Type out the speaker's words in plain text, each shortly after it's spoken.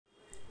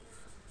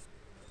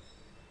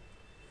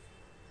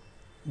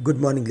Good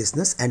morning,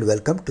 listeners, and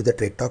welcome to the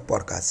Trade Talk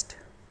podcast.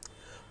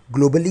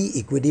 Globally,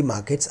 equity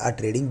markets are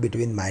trading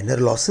between minor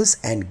losses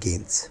and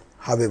gains.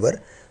 However,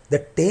 the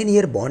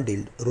 10-year bond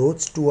yield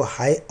rose to a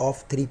high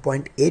of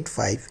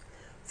 3.85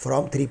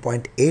 from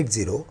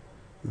 3.80,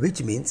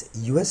 which means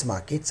US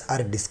markets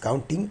are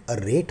discounting a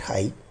rate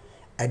hike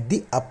at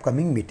the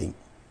upcoming meeting.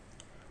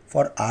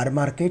 For our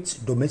markets,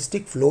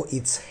 domestic flow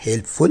is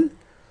helpful.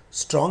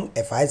 Strong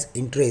FI's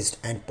interest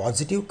and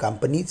positive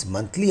companies'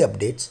 monthly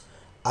updates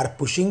are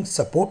pushing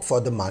support for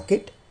the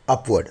market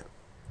upward.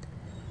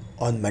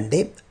 On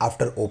Monday,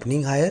 after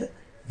opening higher,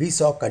 we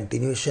saw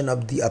continuation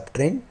of the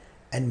uptrend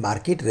and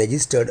market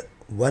registered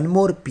one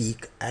more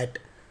peak at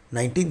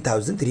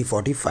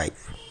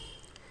 19,345.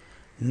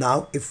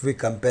 Now, if we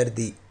compare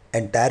the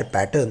entire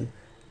pattern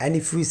and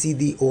if we see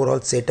the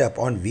overall setup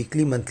on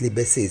weekly monthly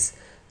basis,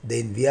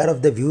 then we are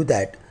of the view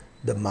that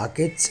the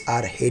markets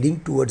are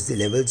heading towards the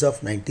levels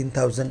of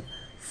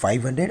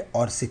 19,500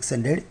 or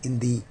 600 in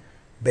the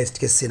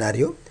best case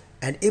scenario,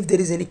 and if there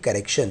is any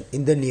correction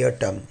in the near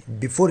term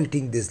before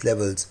hitting these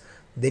levels,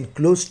 then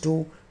close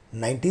to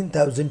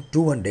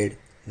 19,200,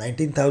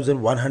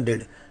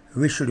 19,100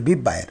 we should be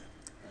buyer.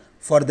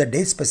 For the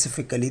day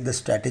specifically, the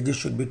strategy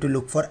should be to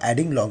look for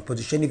adding long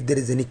position. If there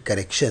is any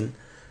correction,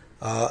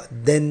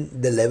 then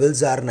the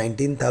levels are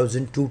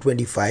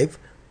 19,225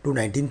 to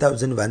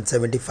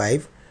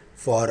 19,175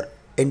 for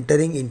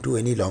entering into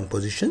any long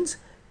positions.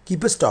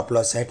 Keep a stop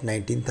loss at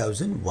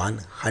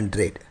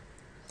 19,100.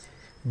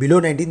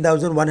 Below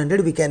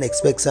 19,100, we can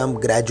expect some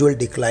gradual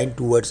decline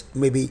towards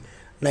maybe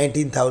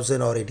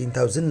 19,000 or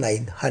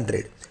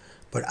 18,900.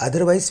 But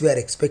otherwise, we are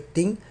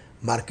expecting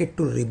market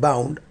to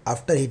rebound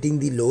after hitting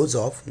the lows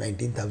of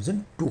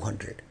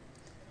 19,200.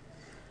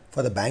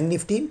 For the Bank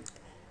Nifty,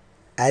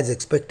 as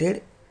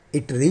expected,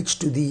 it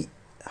reached to the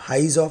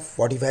highs of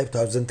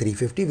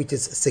 45,350, which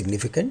is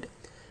significant.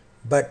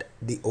 But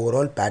the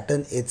overall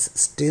pattern is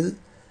still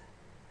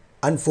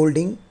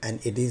unfolding and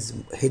it is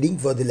heading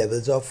for the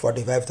levels of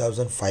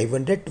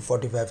 45,500 to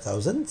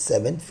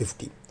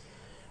 45,750.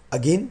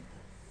 Again,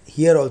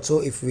 here also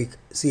if we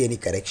see any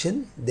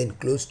correction, then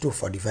close to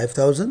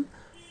 45,000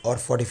 or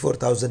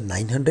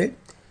 44,900,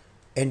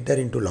 enter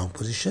into long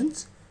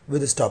positions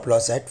with a stop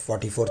loss at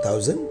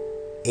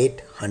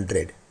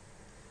 44,800.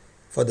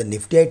 For the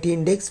Nifty IT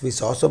Index, we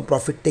saw some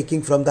profit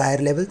taking from the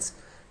higher levels,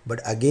 but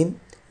again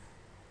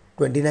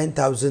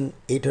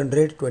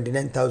 29,800,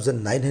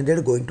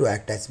 29,900 going to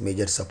act as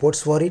major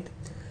supports for it,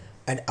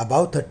 and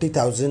above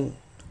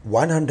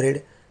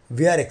 30,100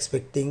 we are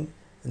expecting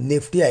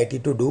Nifty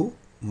IT to do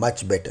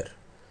much better.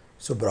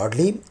 So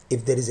broadly,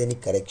 if there is any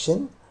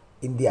correction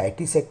in the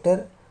IT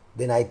sector,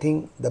 then I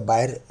think the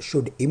buyer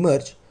should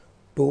emerge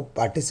to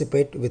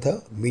participate with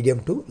a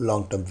medium to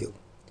long term view.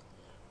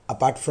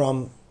 Apart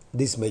from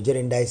these major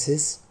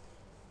indices,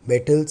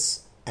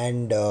 metals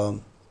and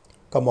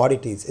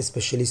commodities,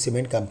 especially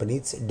cement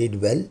companies,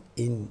 did well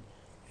in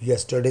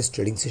yesterday's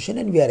trading session,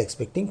 and we are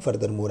expecting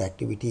further more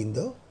activity in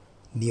the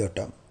near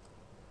term.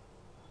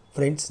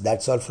 Friends,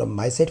 that's all from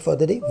my side for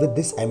the day. With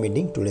this, I'm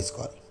ending today's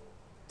call.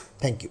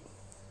 Thank you.